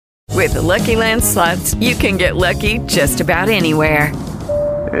With the Lucky Land Slots, you can get lucky just about anywhere.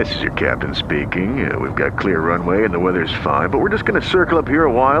 This is your captain speaking. We've got clear runway and the weather's fine, but we're just going to circle up here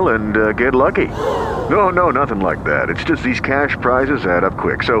a while and get lucky. No, nothing like that. It's just these cash prizes add up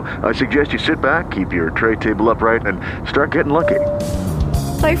quick. So I suggest you sit back, keep your tray table upright, and start getting lucky.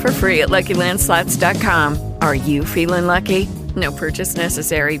 Play for free at LuckyLandSlots.com. Are you feeling lucky? No purchase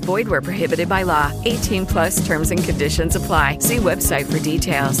necessary. Void where prohibited by law. 18 plus terms and conditions apply. See website for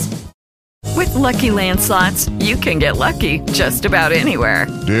details. With Lucky Land Slots, you can get lucky just about anywhere.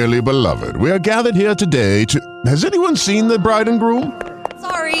 Dearly beloved, we are gathered here today to... Has anyone seen the bride and groom?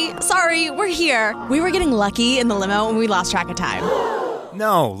 Sorry, we're here. We were getting lucky in the limo and we lost track of time.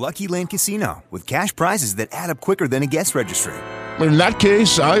 No, Lucky Land Casino, with cash prizes that add up quicker than a guest registry. In that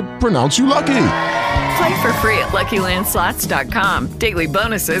case, I pronounce you lucky. Play for free at LuckyLandSlots.com. Daily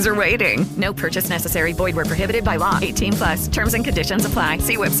bonuses are waiting. No purchase necessary. Void where prohibited by law. 18 plus. Terms and conditions apply.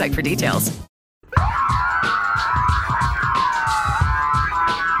 See website for details.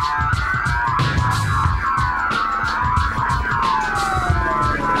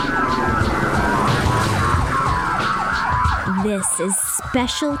 This is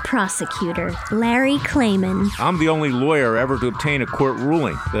Special Prosecutor Larry Klayman. I'm the only lawyer ever to obtain a court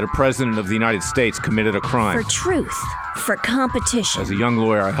ruling that a president of the United States committed a crime. For truth. For competition. As a young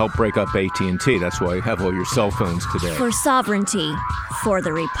lawyer, I helped break up AT&T. That's why you have all your cell phones today. For sovereignty. For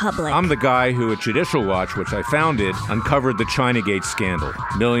the Republic. I'm the guy who, at Judicial Watch, which I founded, uncovered the Chinagate scandal.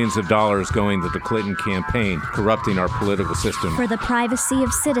 Millions of dollars going to the Clinton campaign, corrupting our political system. For the privacy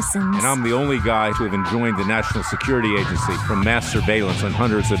of citizens. And I'm the only guy to have enjoined the National Security Agency from mass surveillance on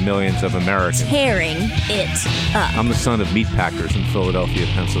hundreds of millions of Americans. Tearing it up. I'm the son of meat packers in Philadelphia,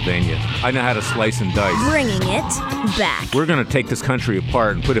 Pennsylvania. I know how to slice and dice. Bringing it back. We're going to take this country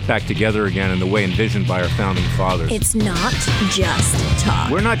apart and put it back together again in the way envisioned by our founding fathers. It's not just talk.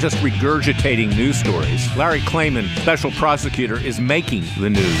 We're not just regurgitating news stories. Larry Klayman, special prosecutor, is making the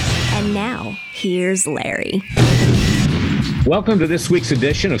news. And now, here's Larry. Welcome to this week's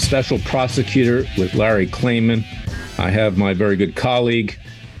edition of Special Prosecutor with Larry Klayman. I have my very good colleague,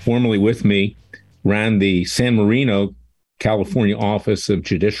 formerly with me, ran the San Marino, California office of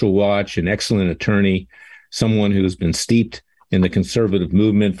Judicial Watch, an excellent attorney, someone who has been steeped in the conservative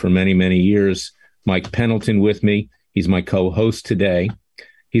movement for many, many years. Mike Pendleton with me. He's my co-host today.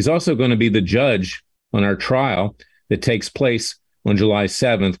 He's also going to be the judge on our trial that takes place on July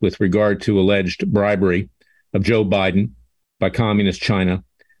 7th with regard to alleged bribery of Joe Biden by Communist China,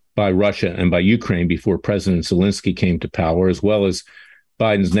 by Russia, and by Ukraine before President Zelensky came to power, as well as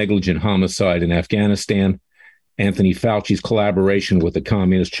Biden's negligent homicide in Afghanistan, Anthony Fauci's collaboration with the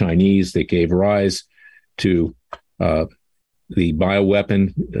Communist Chinese that gave rise to the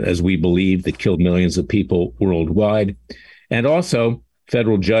bioweapon, as we believe, that killed millions of people worldwide, and also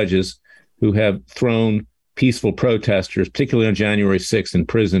federal judges who have thrown peaceful protesters, particularly on January 6th, in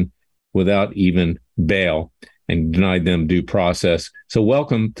prison without even bail and denied them due process. So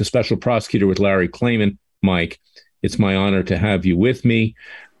welcome to Special Prosecutor with Larry Klayman. Mike, it's my honor to have you with me.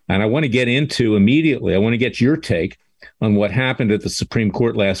 And I want to get into immediately, I want to get your take on what happened at the Supreme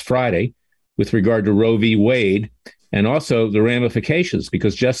Court last Friday with regard to Roe v. Wade, and also the ramifications,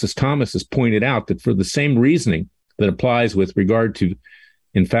 because Justice Thomas has pointed out that for the same reasoning that applies with regard to,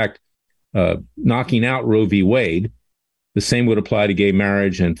 in fact, knocking out Roe v. Wade, the same would apply to gay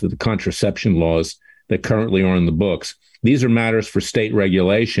marriage and to the contraception laws that currently are in the books. These are matters for state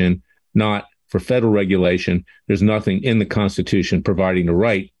regulation, not for federal regulation. There's nothing in the Constitution providing a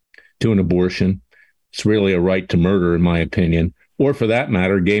right to an abortion. It's really a right to murder, in my opinion, or for that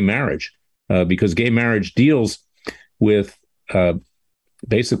matter, gay marriage. Because gay marriage deals with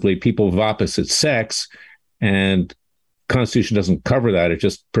basically people of opposite sex, and Constitution doesn't cover that. It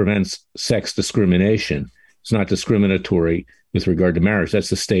just prevents sex discrimination. It's not discriminatory with regard to marriage. That's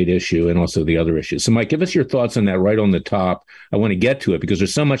the state issue and also the other issues. So, Mike, give us your thoughts on that right on the top. I want to get to it because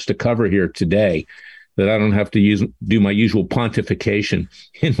there's so much to cover here today that I don't have to do my usual pontification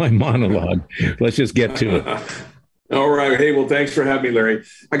in my monologue. Let's just get to it. All right. Hey, well, thanks for having me, Larry.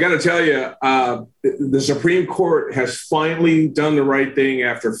 I got to tell you, the Supreme Court has finally done the right thing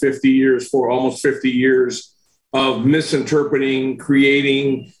after almost 50 years of misinterpreting,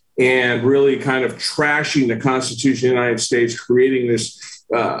 creating, and really kind of trashing the Constitution of the United States, creating this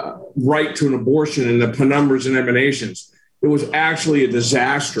right to an abortion and the penumbras and emanations. It was actually a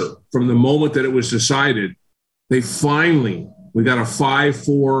disaster from the moment that it was decided. We got a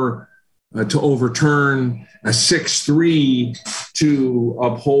 5-4 to overturn, a 6-3 to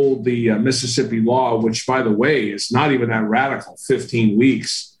uphold the Mississippi law, which, by the way, is not even that radical, 15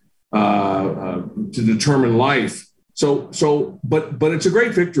 weeks to determine life. But it's a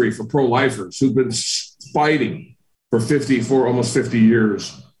great victory for pro-lifers who've been fighting for almost 50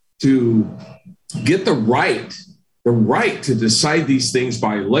 years to get the right to decide these things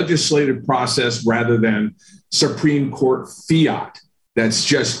by legislative process rather than Supreme Court fiat that's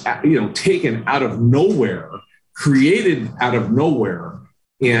just, taken out of nowhere, created out of nowhere,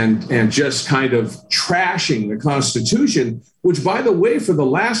 and just kind of trashing the Constitution, which, by the way, for the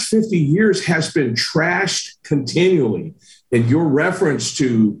last 50 years has been trashed continually. And your reference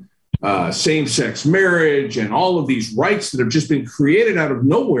to same-sex marriage and all of these rights that have just been created out of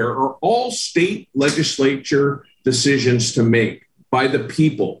nowhere are all state legislature decisions to make by the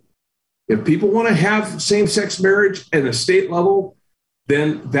people. If people want to have same-sex marriage at a state level,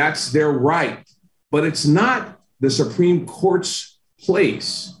 then that's their right. But it's not the Supreme Court's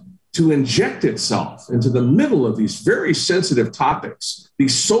place to inject itself into the middle of these very sensitive topics,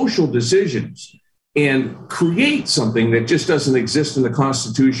 these social decisions, and create something that just doesn't exist in the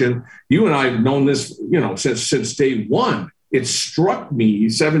Constitution. You and I have known this, since day one. It struck me,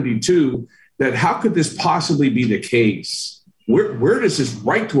 72, that how could this possibly be the case? Where does this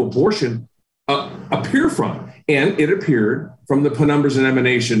right to abortion appear from? And it appeared from the penumbras and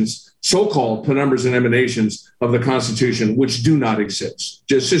emanations, so-called penumbras and emanations of the Constitution, which do not exist.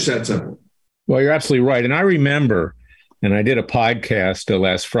 Just that simple. Well, you're absolutely right. And I remember, and I did a podcast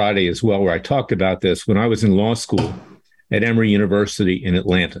last Friday as well, where I talked about this when I was in law school at Emory University in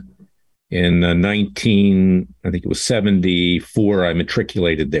Atlanta. In 1974, I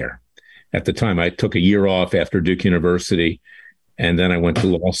matriculated there. At the time, I took a year off after Duke University, and then I went to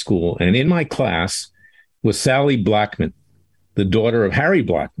law school. And in my class was Sally Blackmun, the daughter of Harry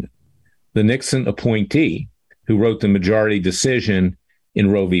Blackmun, the Nixon appointee who wrote the majority decision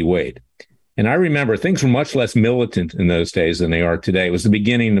in Roe v. Wade. And I remember things were much less militant in those days than they are today. It was the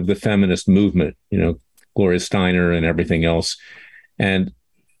beginning of the feminist movement, Gloria Steiner and everything else. And,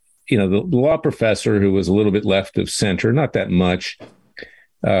 the law professor, who was a little bit left of center, not that much,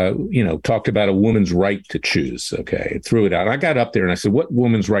 talked about a woman's right to choose. Okay. Threw it out. I got up there and I said, what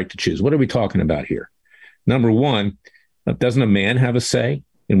woman's right to choose? What are we talking about here? Number one, doesn't a man have a say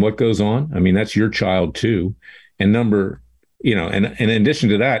in what goes on? I mean, that's your child too. And and in addition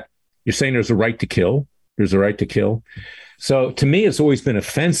to that, you're saying there's a right to kill. There's a right to kill. So to me, it's always been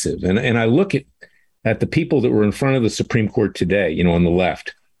offensive. And I look at the people that were in front of the Supreme Court today, on the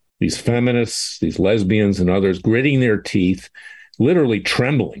left, these feminists, these lesbians and others gritting their teeth, literally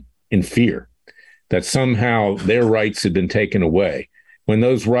trembling in fear that somehow their rights had been taken away, when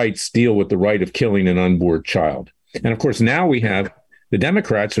those rights deal with the right of killing an unborn child. And of course, now we have the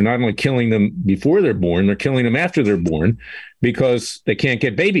Democrats are not only killing them before they're born, they're killing them after they're born because they can't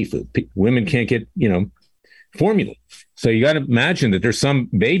get baby food. Women can't get, formula. So you got to imagine that there's some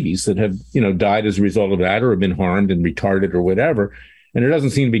babies that have, died as a result of that or have been harmed and retarded or whatever. And there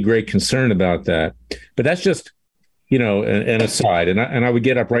doesn't seem to be great concern about that. But that's just, an aside. And I would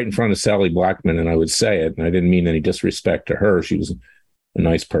get up right in front of Sally Blackmun and I would say it. And I didn't mean any disrespect to her. She was a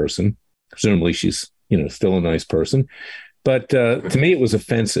nice person. Presumably she's, still a nice person. But to me, it was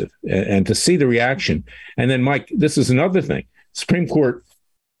offensive. And to see the reaction. And then, Mike, this is another thing. Supreme Court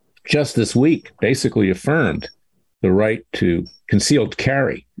just this week basically affirmed the right to concealed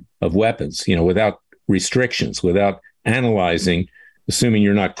carry of weapons, without restrictions, without analyzing, assuming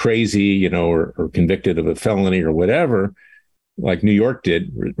you're not crazy, or convicted of a felony or whatever, like New York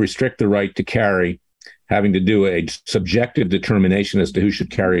did, restrict the right to carry, having to do a subjective determination as to who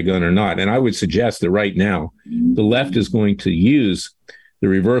should carry a gun or not. And I would suggest that right now, the left is going to use the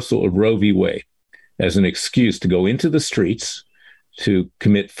reversal of Roe v. Wade as an excuse to go into the streets, to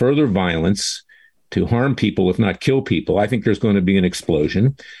commit further violence, to harm people, if not kill people. I think there's going to be an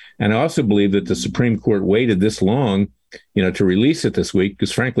explosion. And I also believe that the Supreme Court waited this long, to release it this week,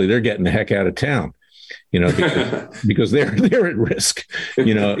 because frankly, they're getting the heck out of town, because they're at risk,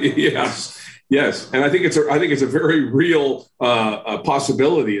 Yes. And I think it's a very real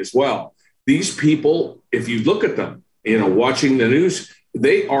possibility as well. These people, if you look at them, watching the news,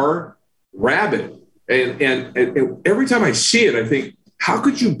 they are rabid. And every time I see it, I think, how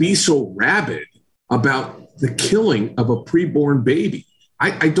could you be so rabid about the killing of a preborn baby?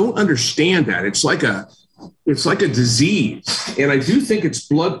 I don't understand that. It's like a disease. And I do think it's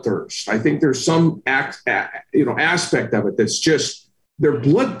bloodthirst. I think there's some aspect of it that's just, they're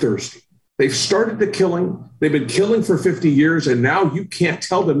bloodthirsty. They've started the killing. They've been killing for 50 years, and now you can't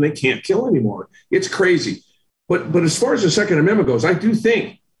tell them they can't kill anymore. It's crazy. But as far as the Second Amendment goes, I do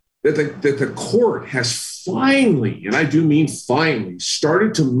think that the court has finally, and I do mean finally,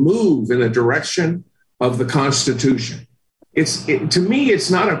 started to move in the direction of the Constitution. To me, it's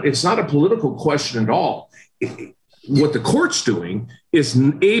not a political question at all. what the court's doing is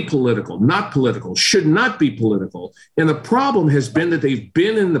apolitical, not political, should not be political. And the problem has been that they've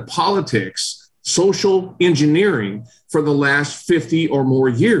been in the politics, social engineering for the last 50 or more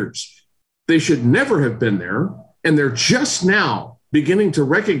years. They should never have been there. And they're just now beginning to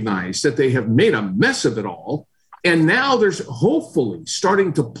recognize that they have made a mess of it all. And now there's hopefully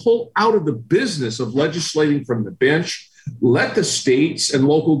starting to pull out of the business of legislating from the bench, let the states and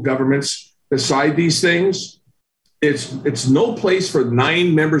local governments decide these things. It's no place for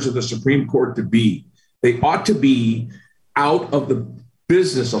 9 members of the Supreme Court to be. They ought to be out of the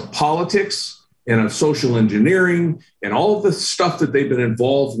business of politics and of social engineering and all of the stuff that they've been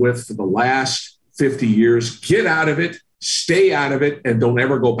involved with for the last 50 years. Get out of it, stay out of it, and don't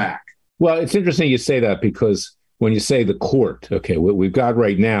ever go back. Well, it's interesting you say that, because when you say the court, okay, what we've got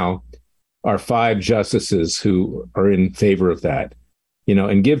right now are 5 justices who are in favor of that.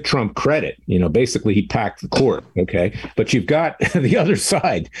 And give Trump credit, basically he packed the court. Okay. But you've got the other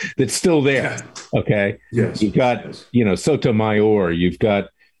side that's still there. Okay. Yes. You've got, Sotomayor, you've got,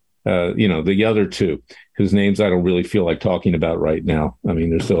 the other 2 whose names I don't really feel like talking about right now. I mean,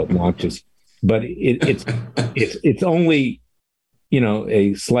 they're so obnoxious, but it's only,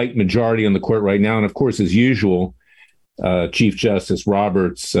 a slight majority on the court right now. And of course, as usual, Chief Justice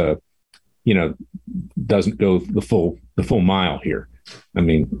Roberts, doesn't go the full mile here. I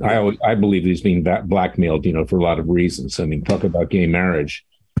mean, I believe he's being blackmailed, for a lot of reasons. I mean, talk about gay marriage.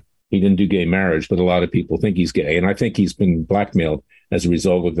 He didn't do gay marriage, but a lot of people think he's gay. And I think he's been blackmailed as a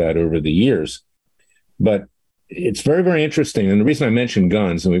result of that over the years. But it's very, very interesting. And the reason I mentioned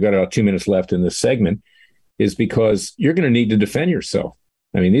guns, and we've got about 2 minutes left in this segment, is because you're going to need to defend yourself.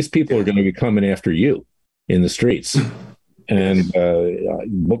 I mean, these people are going to be coming after you in the streets. And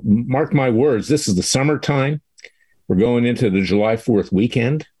mark my words, this is the summertime. We're going into the July 4th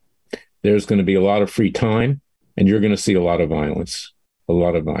weekend. There's going to be a lot of free time, and you're going to see a lot of violence.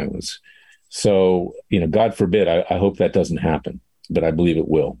 So, God forbid, I hope that doesn't happen, but I believe it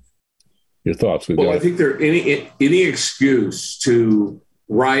will. Your thoughts? I think there any excuse to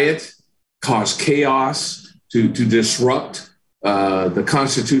riot, cause chaos, to disrupt the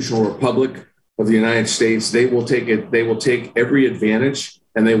constitutional republic of the United States. They will take it. They will take every advantage,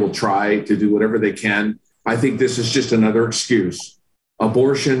 and they will try to do whatever they can. I think this is just another excuse.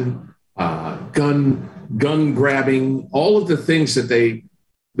 Abortion, gun grabbing, all of the things that they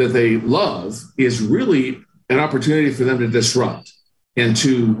love is really an opportunity for them to disrupt and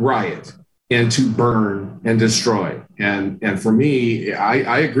to riot and to burn and destroy. And for me,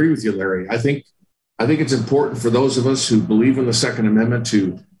 I agree with you, Larry. I think it's important for those of us who believe in the Second Amendment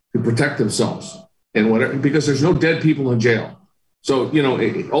to protect themselves and whatever, because there's no dead people in jail. So,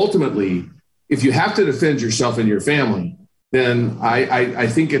 ultimately, if you have to defend yourself and your family, then I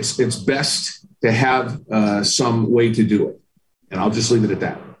think it's best to have some way to do it. And I'll just leave it at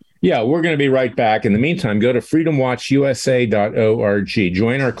that. Yeah, we're going to be right back. In the meantime, go to freedomwatchusa.org.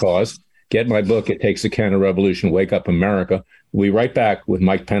 Join our cause. Get my book, It Takes a Counter-Revolution, Wake Up America. We'll be right back with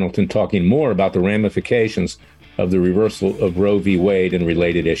Mike Pendleton talking more about the ramifications of the reversal of Roe v. Wade and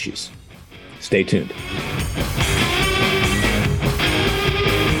related issues. Stay tuned.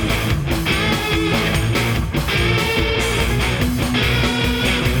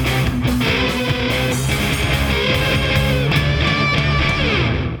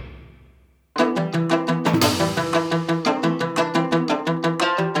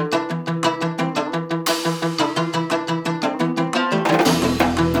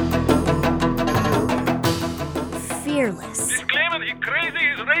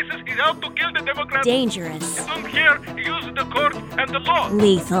 Dangerous. You don't care, use the court and the law.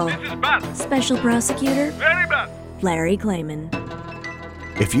 Lethal. This is bad. Special prosecutor. Very bad. Larry Klayman.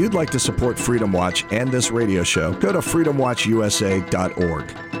 If you'd like to support Freedom Watch and this radio show, go to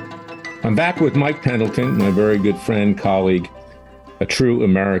freedomwatchusa.org. I'm back with Mike Pendleton, my very good friend, colleague, a true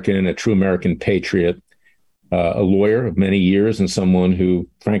American patriot, a lawyer of many years, and someone who,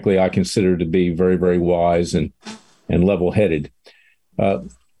 frankly, I consider to be very, very wise and level-headed.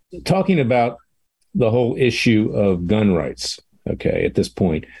 Talking about the whole issue of gun rights, okay, at this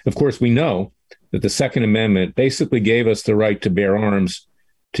point. Of course, we know that the Second Amendment basically gave us the right to bear arms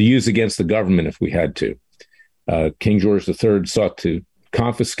to use against the government if we had to. King George III sought to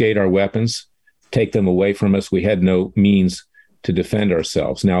confiscate our weapons, take them away from us. We had no means to defend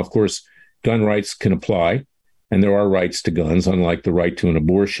ourselves. Now, of course, gun rights can apply, and there are rights to guns, unlike the right to an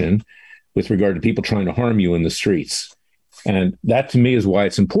abortion, with regard to people trying to harm you in the streets. And that, to me, is why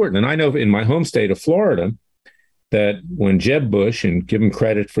it's important. And I know in my home state of Florida that when Jeb Bush, and give him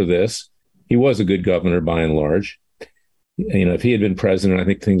credit for this, he was a good governor by and large, If he had been president, I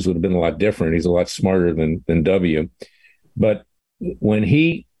think things would have been a lot different. He's a lot smarter than W. But when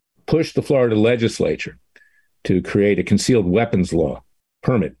he pushed the Florida legislature to create a concealed weapons law,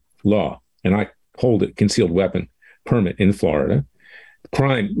 permit law, and I hold it concealed weapon permit in Florida,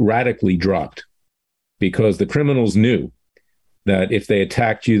 crime radically dropped because the criminals knew that if they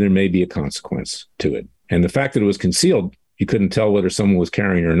attacked you, there may be a consequence to it. And the fact that it was concealed, you couldn't tell whether someone was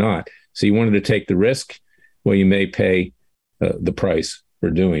carrying it or not. So you wanted to take the risk, well, you may pay the price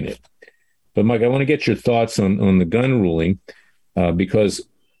for doing it. But Mike, I want to get your thoughts on the gun ruling because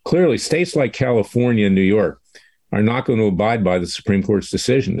clearly states like California and New York are not going to abide by the Supreme Court's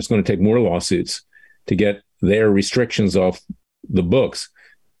decision. It's going to take more lawsuits to get their restrictions off the books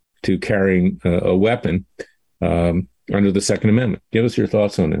to carrying a weapon under the Second Amendment. Give us your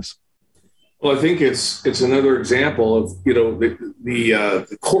thoughts on this. Well, I think it's another example of,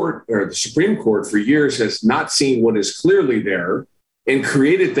 the court or the Supreme Court for years has not seen what is clearly there and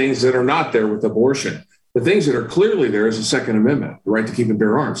created things that are not there with abortion. The things that are clearly there is the Second Amendment, the right to keep and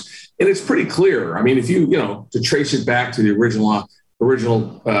bear arms. And it's pretty clear. I mean, if to trace it back to the original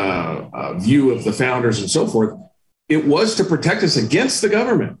view of the founders and so forth, it was to protect us against the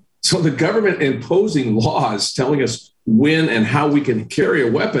government. So the government imposing laws telling us when and how we can carry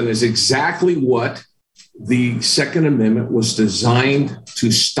a weapon is exactly what the Second Amendment was designed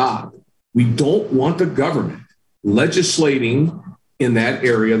to stop. We don't want the government legislating in that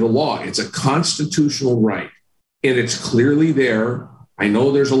area of the law. It's a constitutional right, and it's clearly there. I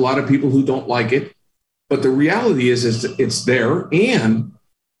know there's a lot of people who don't like it, but the reality is it's there. And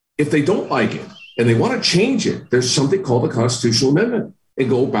if they don't like it and they want to change it, there's something called a constitutional amendment, and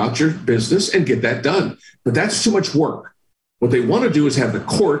go about your business and get that done. But that's too much work. What they want to do is have the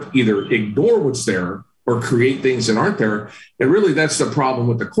court either ignore what's there or create things that aren't there. And really, that's the problem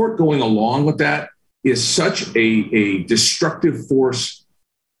with the court going along with that is such a destructive force,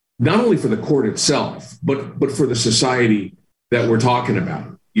 not only for the court itself, but for the society that we're talking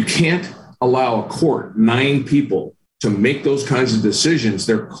about. You can't allow a court, 9 people, to make those kinds of decisions.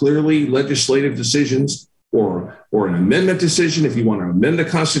 They're clearly legislative decisions or an amendment decision. If you want to amend the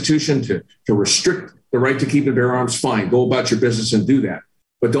Constitution to restrict the right to keep and bear arms, fine, go about your business and do that.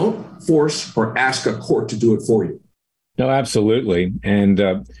 But don't force or ask a court to do it for you. No, absolutely. And,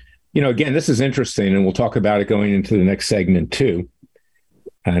 again, this is interesting, and we'll talk about it going into the next segment too.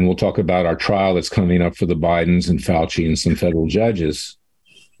 And we'll talk about our trial that's coming up for the Bidens and Fauci and some federal judges,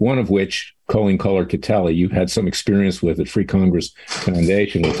 one of which, Colleen Kohler-Kittelli, you had some experience with at Free Congress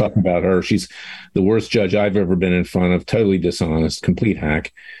Foundation. We'll talk about her. She's the worst judge I've ever been in front of, totally dishonest, complete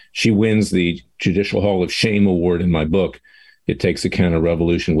hack. She wins the Judicial Hall of Shame Award in my book. It Takes a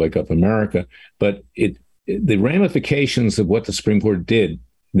Counter-Revolution, Wake Up America. But the ramifications of what the Supreme Court did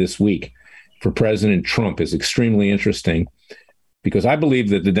this week for President Trump is extremely interesting, because I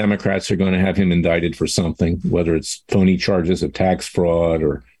believe that the Democrats are going to have him indicted for something, whether it's phony charges of tax fraud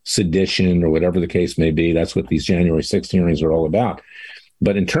or sedition or whatever the case may be. That's what these January 6th hearings are all about.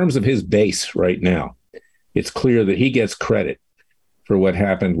 But in terms of his base right now, it's clear that he gets credit for what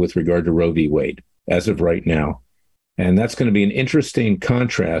happened with regard to Roe v. Wade as of right now. And that's going to be an interesting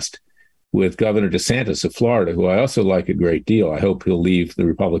contrast with Governor DeSantis of Florida, who I also like a great deal. I hope he'll leave the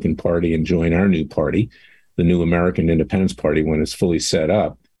Republican Party and join our new party, the New American Independence Party, when it's fully set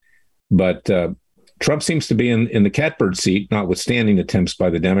up. But Trump seems to be in the catbird seat, notwithstanding attempts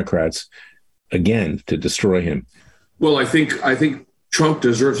by the Democrats, again, to destroy him. Well, I think Trump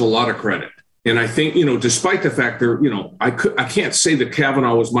deserves a lot of credit. And I think, despite the fact that, I can't say that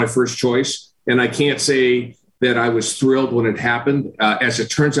Kavanaugh was my first choice, and I can't say that I was thrilled when it happened. As it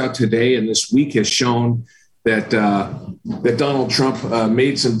turns out today, and this week has shown that Donald Trump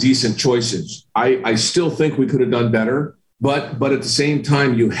made some decent choices. I still think we could have done better, but at the same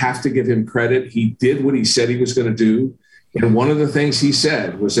time, you have to give him credit. He did what he said he was going to do. And one of the things he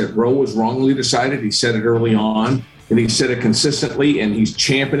said was that Roe was wrongly decided. He said it early on, and he said it consistently, and he's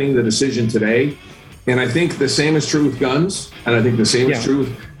championing the decision today. And I think the same is true with guns. And I think the same is true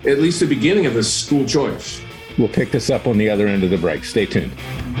with at least the beginning of the school choice. We'll pick this up on the other end of the break. Stay tuned.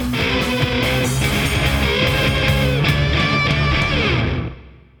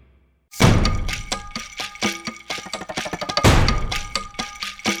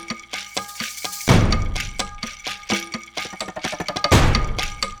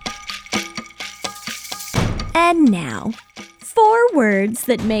 And now, 4 words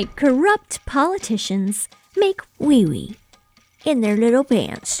that make corrupt politicians make wee-wee in their little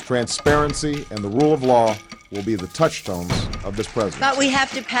pants. Transparency and the rule of law will be the touchstones of this presidency. But we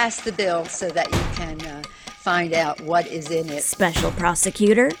have to pass the bill so that you can find out what is in it. Special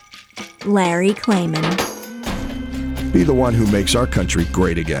Prosecutor Larry Klayman. Be the one who makes our country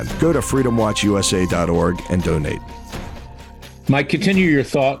great again. Go to freedomwatchusa.org and donate. Mike, continue your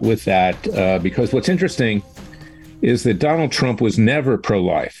thought with that, because what's interesting is that Donald Trump was never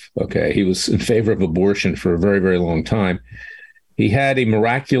pro-life, okay? He was in favor of abortion for a very, very long time. He had a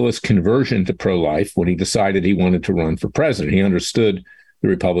miraculous conversion to pro-life when he decided he wanted to run for president. He understood the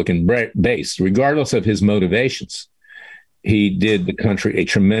Republican base, regardless of his motivations. He did the country a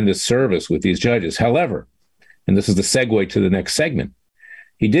tremendous service with these judges. However, and this is the segue to the next segment,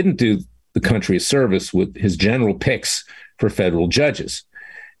 he didn't do the country a service with his general picks for federal judges.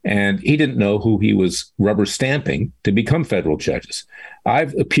 And he didn't know who he was rubber stamping to become federal judges.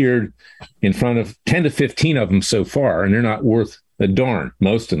 I've appeared in front of 10 to 15 of them so far, and they're not worth a darn,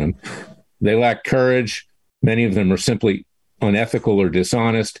 most of them. They lack courage. Many of them are simply unethical or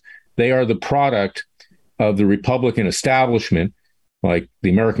dishonest. They are the product of the Republican establishment, like the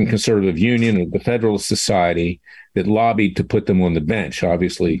American Conservative Union or the Federalist Society, that lobbied to put them on the bench,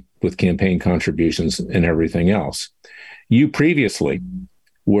 obviously with campaign contributions and everything else. You previously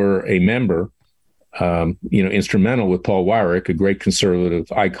were a member, instrumental with Paul Weyrich, a great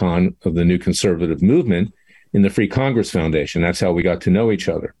conservative icon of the new conservative movement, in the Free Congress Foundation. That's how we got to know each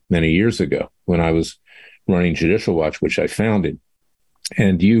other many years ago when I was running Judicial Watch, which I founded.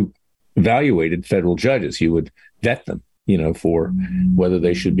 And you evaluated federal judges. You would vet them, for whether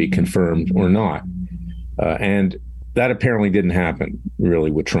they should be confirmed or not. And that apparently didn't happen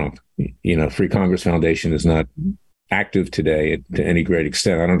really with Trump. Free Congress Foundation is not active today to any great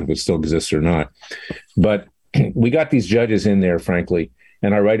extent. I don't know if it still exists or not. But we got these judges in there, frankly,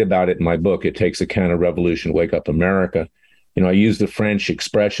 and I write about it in my book, It Takes a Counter-Revolution, Wake Up America. I use the French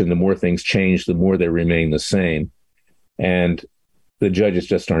expression, the more things change, the more they remain the same. And the judges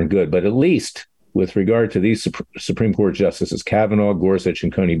just aren't good. But at least with regard to these Supreme Court justices, Kavanaugh, Gorsuch,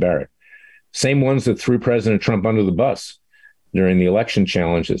 and Coney Barrett, same ones that threw President Trump under the bus during the election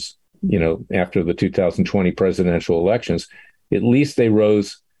challenges, after the 2020 presidential elections, at least they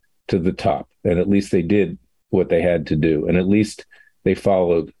rose to the top, and at least they did what they had to do, and at least they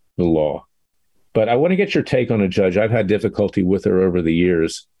followed the law. But I want to get your take on a judge. I've had difficulty with her over the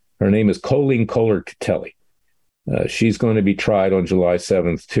years. Her name is Colleen Kohler-Catelli. She's going to be tried on July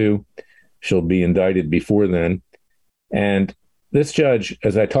 7th, too. She'll be indicted before then. And this judge,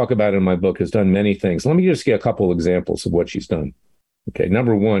 as I talk about in my book, has done many things. Let me just get a couple examples of what she's done. Okay,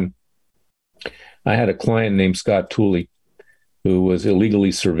 number one, I had a client named Scott Tooley who was illegally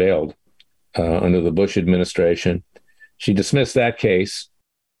surveilled under the Bush administration. She dismissed that case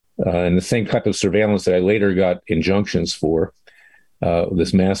and the same type of surveillance that I later got injunctions for,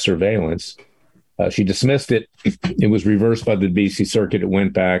 this mass surveillance. She dismissed it. It was reversed by the D.C. Circuit. It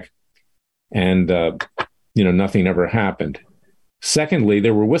went back, and nothing ever happened. Secondly,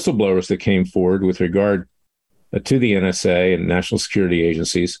 there were whistleblowers that came forward with regard to the NSA and national security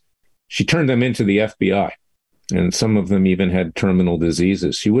agencies. She turned them into the FBI, and some of them even had terminal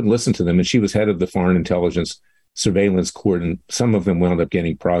diseases. She wouldn't listen to them, and she was head of the Foreign Intelligence Surveillance Court, and some of them wound up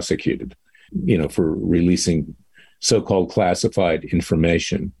getting prosecuted, for releasing so-called classified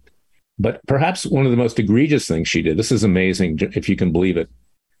information. But perhaps one of the most egregious things she did, this is amazing, if you can believe it.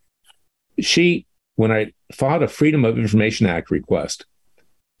 When I filed a Freedom of Information Act request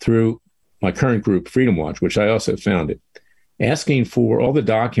through my current group, Freedom Watch, which I also founded, asking for all the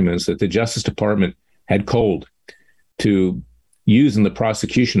documents that the Justice Department had culled to use in the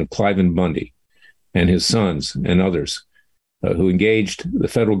prosecution of Cliven Bundy and his sons and others who engaged the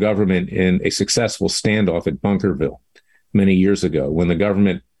federal government in a successful standoff at Bunkerville many years ago when the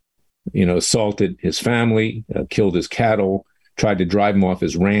government, assaulted his family, killed his cattle, tried to drive him off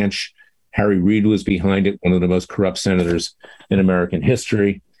his ranch. Harry Reid was behind it, one of the most corrupt senators in American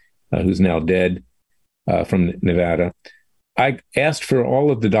history, who's now dead, from Nevada. I asked for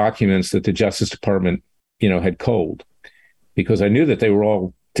all of the documents that the Justice Department, had culled, because I knew that they were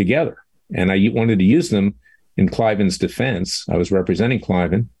all together, and I wanted to use them in Cliven's defense. I was representing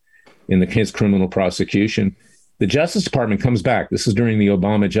Cliven in his criminal prosecution. The Justice Department comes back. This is during the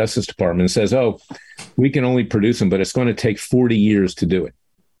Obama Justice Department, and says, we can only produce them, but it's going to take 40 years to do it.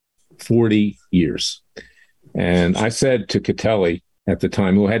 40 years. And I said to Catelli at the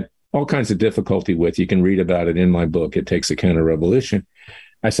time, who had all kinds of difficulty with, you can read about it in my book, It Takes a Counter-Revolution.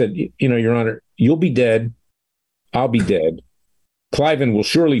 I said, Your Honor, you'll be dead. I'll be dead. Cliven will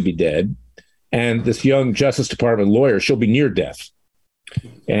surely be dead. And this young Justice Department lawyer, she'll be near death.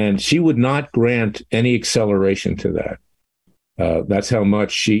 And she would not grant any acceleration to that. That's how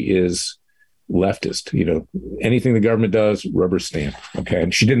much she is leftist. Anything the government does, rubber stamp. Okay.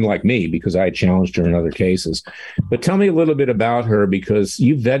 And she didn't like me because I had challenged her in other cases. But tell me a little bit about her, because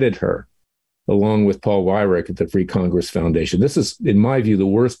you vetted her along with Paul Weyrich at the Free Congress Foundation. This is, in my view, the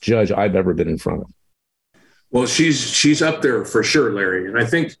worst judge I've ever been in front of. Well, she's up there for sure, Larry. And I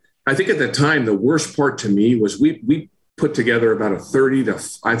think at the time, the worst part to me was we put together about a 30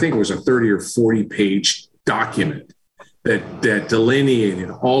 or 40 page document that delineated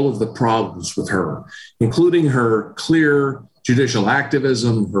all of the problems with her, including her clear judicial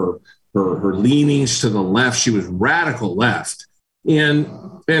activism, her leanings to the left. She was radical left. And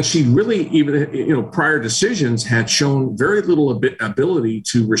she really, even, prior decisions had shown very little ability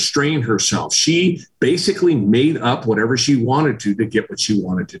to restrain herself. She basically made up whatever she wanted to get what she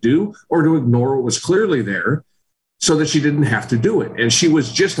wanted to do, or to ignore what was clearly there so that she didn't have to do it. And she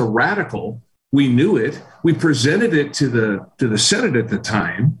was just a radical. We knew it. We presented it to the Senate at the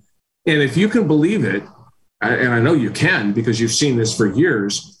time. And if you can believe it, and I know you can because you've seen this for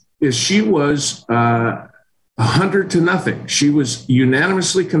years, is she was 100-0. She was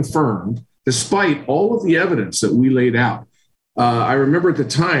unanimously confirmed, despite all of the evidence that we laid out. I remember at the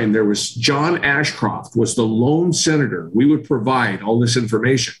time there was John Ashcroft was the lone senator. We would provide all this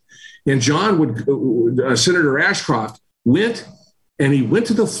information, and Senator Ashcroft went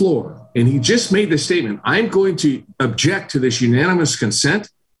to the floor and he just made the statement, "I'm going to object to this unanimous consent."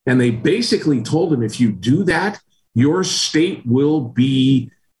 And they basically told him, if you do that, your state will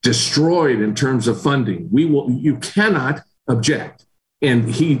be destroyed in terms of funding. You cannot object. And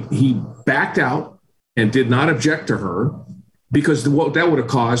he backed out and did not object to her, because what that would have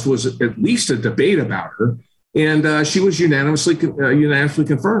caused was at least a debate about her. And she was unanimously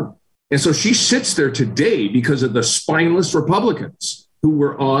confirmed. And so she sits there today because of the spineless Republicans who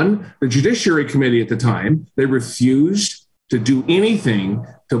were on the Judiciary Committee at the time. They refused to do anything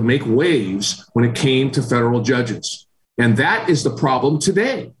to make waves when it came to federal judges. And that is the problem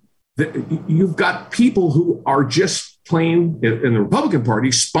today. You've got people who are just plain, in the Republican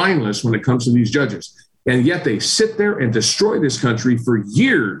Party, spineless when it comes to these judges. And yet they sit there and destroy this country for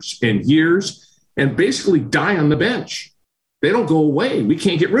years and years and basically die on the bench. They don't go away. We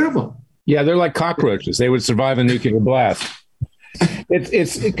can't get rid of them. Yeah, they're like cockroaches. They would survive a nuclear blast.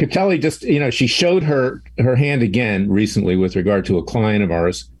 Catelli just, she showed her hand again recently with regard to a client of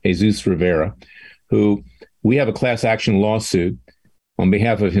ours, Jesus Rivera, who we have a class action lawsuit on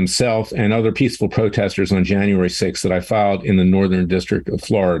behalf of himself and other peaceful protesters on January 6th that I filed in the Northern District of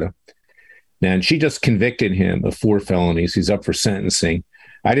Florida. And she just convicted him of 4 felonies. He's up for sentencing.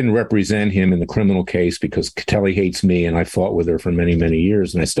 I didn't represent him in the criminal case because Catelli hates me, and I fought with her for many, many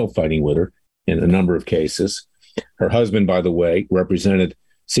years, and I'm still fighting with her in a number of cases. Her husband, by the way, represented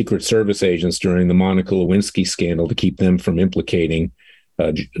Secret Service agents during the Monica Lewinsky scandal to keep them from implicating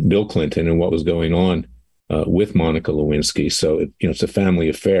Bill Clinton and what was going on with Monica Lewinsky. So, it's a family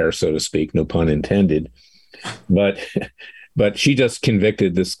affair, so to speak, no pun intended. But she just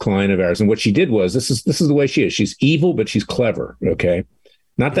convicted this client of ours. And what she did was, this is the way she is. She's evil, but she's clever, okay?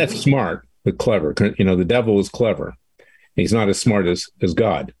 Not that smart, but clever. The devil is clever. He's not as smart as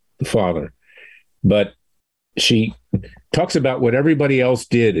God, the Father. But she talks about what everybody else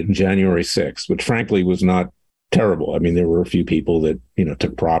did in January 6th, which frankly was not terrible. I mean, there were a few people that,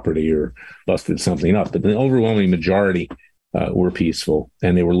 took property or busted something up, but the overwhelming majority were peaceful,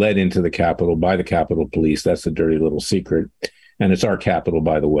 and they were led into the Capitol by the Capitol Police. That's a dirty little secret. And it's our Capitol,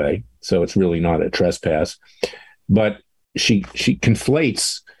 by the way. So it's really not a trespass. But she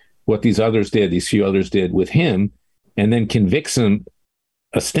conflates what these few others did with him, and then convicts him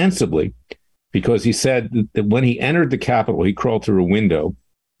ostensibly because he said that when he entered the Capitol, he crawled through a window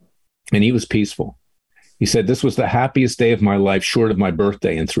and he was peaceful. He said, "This was the happiest day of my life, short of my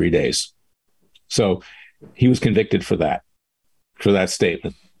birthday in 3 days." So he was convicted for that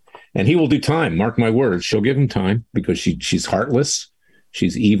statement. And he will do time. Mark my words. She'll give him time because she's heartless.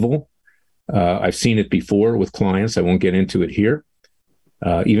 She's evil. I've seen it before with clients. I won't get into it here.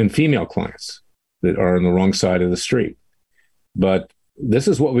 Even female clients that are on the wrong side of the street. But this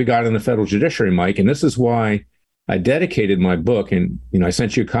is what we got in the federal judiciary, Mike. And this is why I dedicated my book. And, I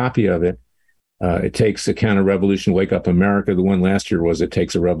sent you a copy of it. It Takes a Counter-Revolution, Wake Up America. The one last year was It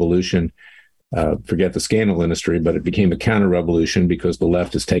Takes a Revolution. Forget the scandal industry, but it became a counter-revolution because the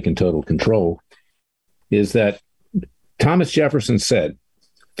left has taken total control. Is that Thomas Jefferson said,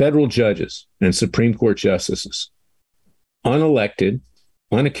 federal judges and Supreme Court justices, unelected,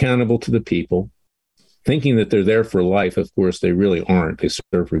 unaccountable to the people, thinking that they're there for life. Of course, they really aren't. They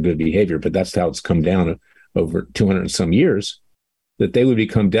serve for good behavior, but that's how it's come down over 200 and some years, that they would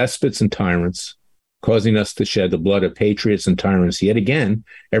become despots and tyrants, causing us to shed the blood of patriots and tyrants yet again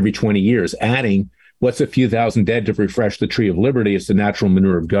every 20 years, adding what's a few thousand dead to refresh the tree of liberty. It's the natural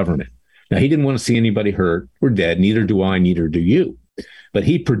manure of government. Now, he didn't want to see anybody hurt or dead. Neither do I, neither do you. But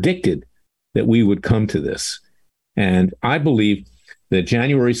he predicted that we would come to this. And I believe that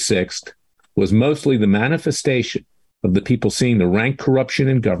January 6th was mostly the manifestation of the people seeing the rank corruption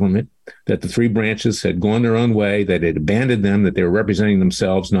in government, that the three branches had gone their own way, that it abandoned them, that they were representing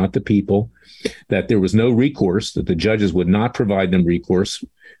themselves, not the people, that there was no recourse, that the judges would not provide them recourse,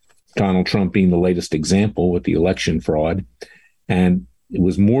 Donald Trump being the latest example with the election fraud. And it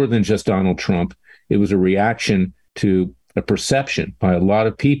was more than just Donald Trump. It was a reaction to a perception by a lot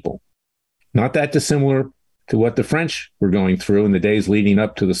of people, not that dissimilar to what the French were going through in the days leading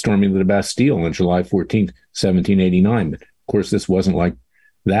up to the storming of the Bastille on July 14th, 1789. But of course, this wasn't like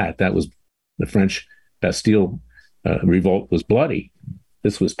that. That was the French Bastille revolt was bloody.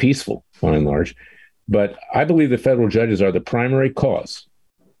 This was peaceful, by and large. But I believe the federal judges are the primary cause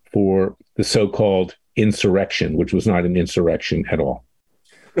for the so-called insurrection, which was not an insurrection at all.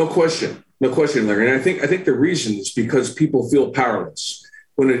 No question, Larry. And I think the reason is because people feel powerless.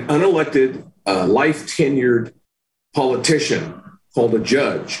 When an unelected, life-tenured politician called a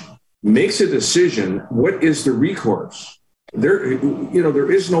judge makes a decision, what is the recourse?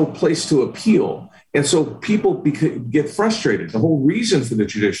 There is no place to appeal. And so people get frustrated. The whole reason for the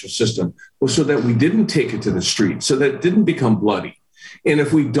judicial system was so that we didn't take it to the street, so that it didn't become bloody. And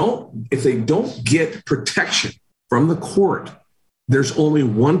if they don't get protection from the court, there's only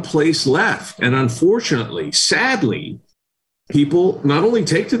one place left. And unfortunately, sadly, people not only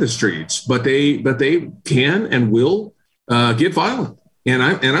take to the streets, but they can and will get violent. And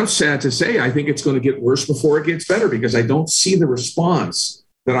I'm sad to say, I think it's going to get worse before it gets better, because I don't see the response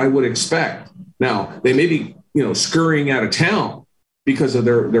that I would expect. Now, they may be, scurrying out of town because of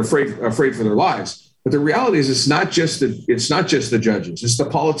they're afraid for their lives. But the reality is, it's not just the judges. It's the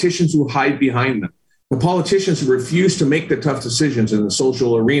politicians who hide behind them, the politicians who refuse to make the tough decisions in the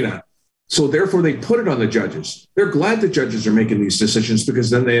social arena. So therefore, they put it on the judges. They're glad the judges are making these decisions,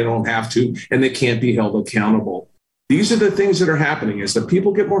 because then they don't have to, and they can't be held accountable. These are the things that are happening as the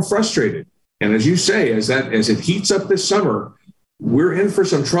people get more frustrated. And as you say, as it heats up this summer, we're in for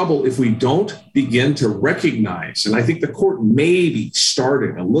some trouble if we don't begin to recognize. And I think the court maybe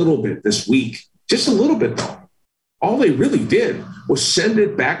started a little bit this week, just a little bit though. All they really did was send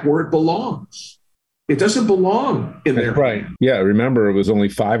it back where it belongs. It doesn't belong in there. Right. Yeah. Remember, it was only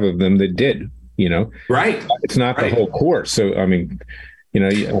 5 of them that did, Right. It's not the whole court. So, I mean,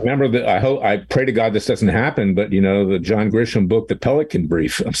 remember that I pray to God this doesn't happen, but, the John Grisham book, The Pelican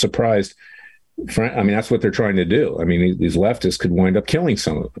Brief, I'm surprised. That's what they're trying to do. I mean, these leftists could wind up killing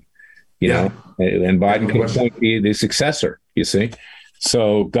some of them, and Biden could be the successor, you see.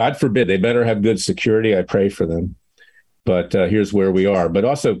 So God forbid, they better have good security. I pray for them. But here's where we are. But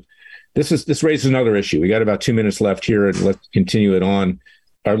also, this raises another issue. We got about 2 minutes left here, and let's continue it on.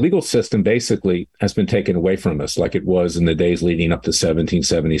 Our legal system basically has been taken away from us, like it was in the days leading up to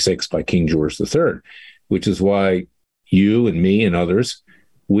 1776 by King George III, which is why you and me and others,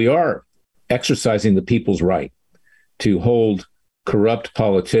 we are exercising the people's right to hold corrupt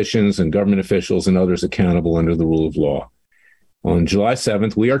politicians and government officials and others accountable under the rule of law. On July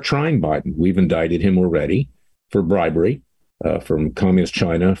 7th, we are trying Biden. We've indicted him already for bribery from communist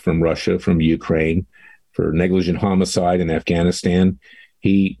China, from Russia, from Ukraine, for negligent homicide in Afghanistan.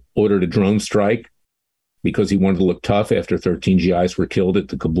 He ordered a drone strike because he wanted to look tough after 13 GIs were killed at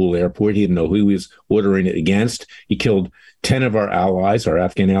the Kabul airport. He didn't know who he was ordering it against. He killed 10 of our allies, our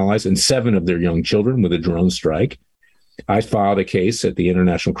Afghan allies, and 7 of their young children with a drone strike. I filed a case at the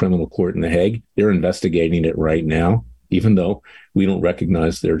International Criminal Court in The Hague. They're investigating it right now, even though we don't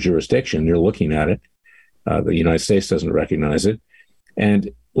recognize their jurisdiction. They're looking at it. The United States doesn't recognize it.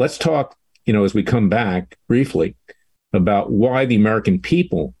 And let's talk, as we come back briefly, about why the American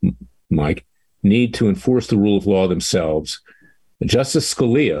people, Mike, need to enforce the rule of law themselves. Justice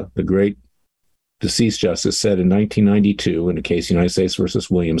Scalia, the great deceased justice, said in 1992 in the case United States versus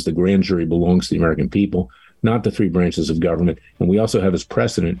Williams, the grand jury belongs to the American people, not the 3 branches of government. And we also have as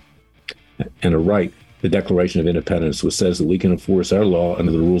precedent and a right the Declaration of Independence, which says that we can enforce our law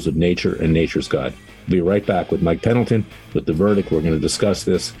under the rules of nature and nature's God. We'll be right back with Mike Pendleton with The Verdict. We're going to discuss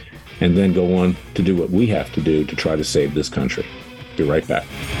this and then go on to do what we have to do to try to save this country. Be right back.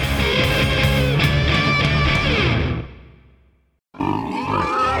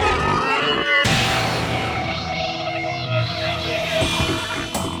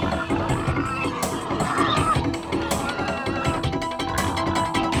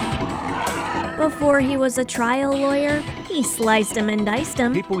 Before he was a trial lawyer, He sliced 'em and diced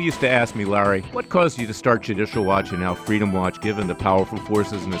 'em. People used to ask me, Larry, what caused you to start Judicial Watch and now Freedom Watch, given the powerful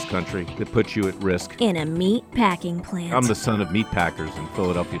forces in this country that put you at risk? In a meat packing plant. I'm the son of meat packers in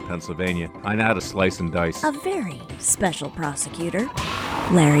Philadelphia, Pennsylvania. I know how to slice and dice. A very special prosecutor,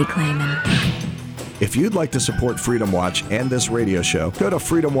 Larry Klayman. If you'd like to support Freedom Watch and this radio show, go to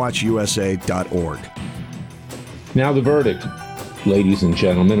freedomwatchusa.org. Now the verdict, ladies and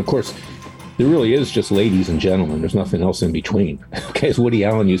gentlemen. Of course, there really is just ladies and gentlemen. There's nothing else in between. Okay, as Woody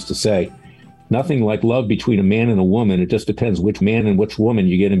Allen used to say, nothing like love between a man and a woman. It just depends which man and which woman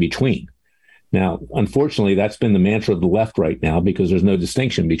you get in between. Now, unfortunately, that's been the mantra of the left right now because there's no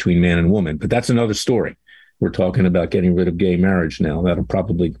distinction between man and woman. But that's another story. We're talking about getting rid of gay marriage now. That'll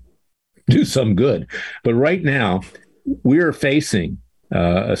probably do some good. But right now, we're facing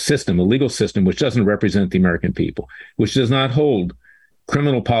a system, a legal system, which doesn't represent the American people, which does not hold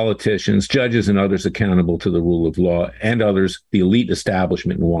criminal politicians, judges, and others accountable to the rule of law, and others, the elite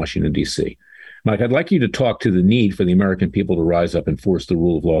establishment in Washington, D.C. Mike, I'd like you to talk to the need for the American people to rise up and enforce the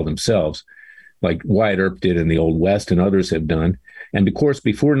rule of law themselves, like Wyatt Earp did in the Old West and others have done. And of course,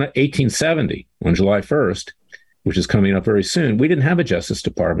 before 1870, on July 1st, which is coming up very soon, we didn't have a Justice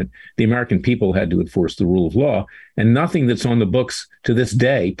Department. The American people had to enforce the rule of law, and nothing that's on the books to this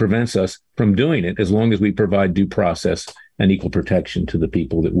day prevents us from doing it as long as we provide due process and equal protection to the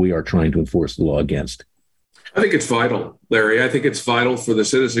people that we are trying to enforce the law against. I think it's vital, Larry. I think it's vital for the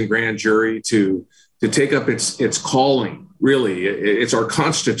citizen grand jury to take up its calling. Really, it's our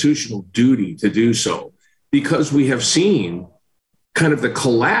constitutional duty to do so, because we have seen kind of the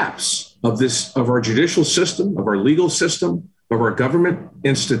collapse of our judicial system, of our legal system, of our government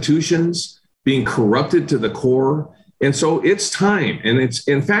institutions being corrupted to the core. And so it's time, and it's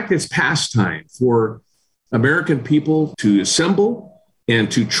past time for American people to assemble and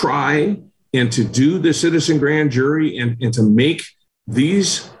to try and to do the citizen grand jury and to make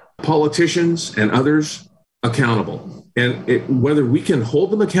these politicians and others accountable. And whether we can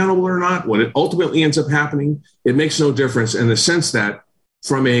hold them accountable or not, when it ultimately ends up happening, it makes no difference in the sense that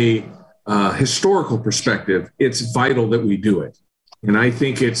from a historical perspective, it's vital that we do it. And I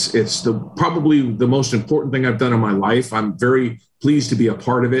think it's probably the most important thing I've done in my life. I'm very pleased to be a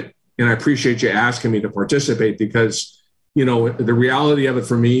part of it. And I appreciate you asking me to participate because, the reality of it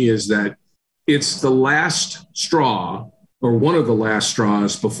for me is that it's the last straw or one of the last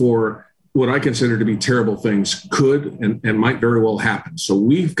straws before what I consider to be terrible things could and might very well happen. So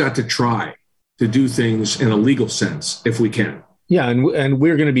we've got to try to do things in a legal sense if we can. Yeah, and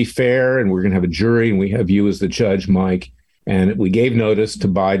we're going to be fair, and we're going to have a jury, and we have you as the judge, Mike. And we gave notice to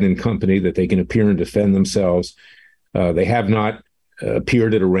Biden and company that they can appear and defend themselves. They have not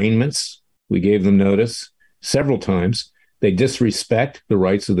appeared at arraignments. We gave them notice several times. They disrespect the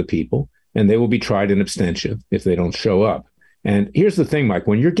rights of the people, and they will be tried in absentia if they don't show up. And here's the thing, Mike,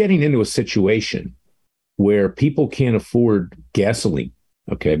 when you're getting into a situation where people can't afford gasoline,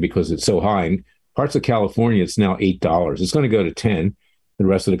 okay, because it's so high, in parts of California, it's now $8. It's going to go to 10, the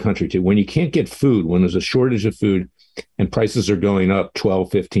rest of the country too. When you can't get food, when there's a shortage of food and prices are going up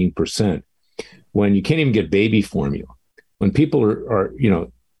 12, 15%, when you can't even get baby formula, when people are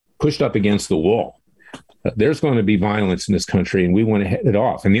pushed up against the wall, there's going to be violence in this country, and we want to head it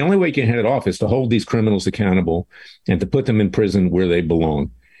off. And the only way you can head it off is to hold these criminals accountable and to put them in prison where they belong.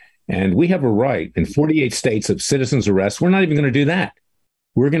 And we have a right in 48 states of citizens' arrest. We're not even going to do that.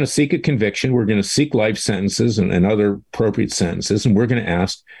 We're going to seek a conviction. We're going to seek life sentences and other appropriate sentences, and we're going to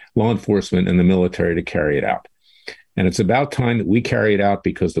ask law enforcement and the military to carry it out. And it's about time that we carry it out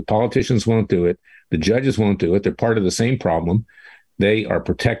because the politicians won't do it. The judges won't do it. They're part of the same problem. They are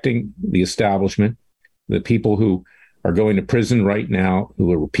protecting the establishment. The people who are going to prison right now, who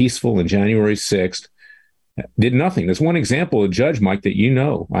were peaceful on January 6th, did nothing. There's one example, a judge, Mike,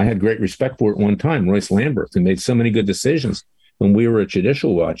 that I had great respect for at one time, Royce Lamberth, who made so many good decisions when we were at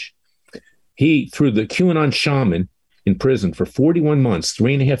Judicial Watch. He threw the QAnon shaman in prison for 41 months,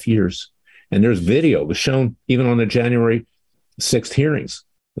 3.5 years. And there's video, it was shown even on the January 6th hearings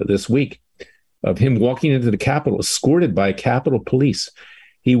this week, of him walking into the Capitol, escorted by Capitol Police.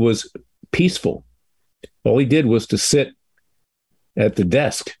 He was peaceful. All he did was to sit at the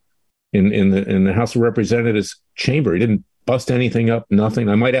desk in the House of Representatives chamber. He didn't bust anything up, nothing.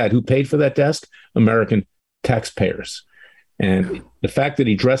 I might add, who paid for that desk? American taxpayers. And the fact that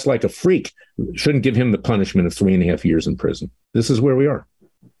he dressed like a freak shouldn't give him the punishment of 3.5 years in prison. This is where we are.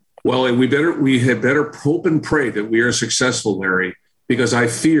 Well, we had better hope and pray that we are successful, Larry, because I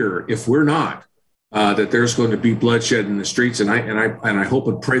fear if we're not, that there's going to be bloodshed in the streets. And I hope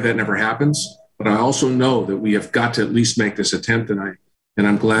and pray that never happens. But I also know that we have got to at least make this attempt, and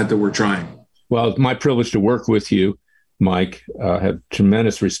I'm glad that we're trying. Well, it's my privilege to work with you. Mike. I have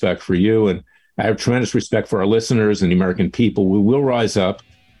tremendous respect for you, and I have tremendous respect for our listeners and the American people. We will rise up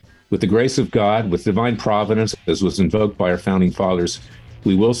with the grace of God, with divine providence, as was invoked by our founding fathers.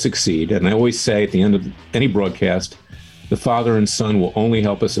 We will succeed. And I always say at the end of any broadcast, the Father and Son will only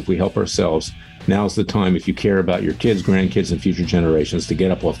help us if we help ourselves. Now's the time, if you care about your kids, grandkids, and future generations, to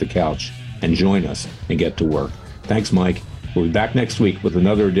get up off the couch and join us and get to work. Thanks, Mike. We'll be back next week with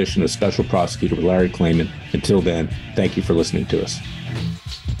another edition of Special Prosecutor with Larry Klayman. Until then, thank you for listening to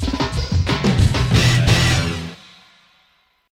us.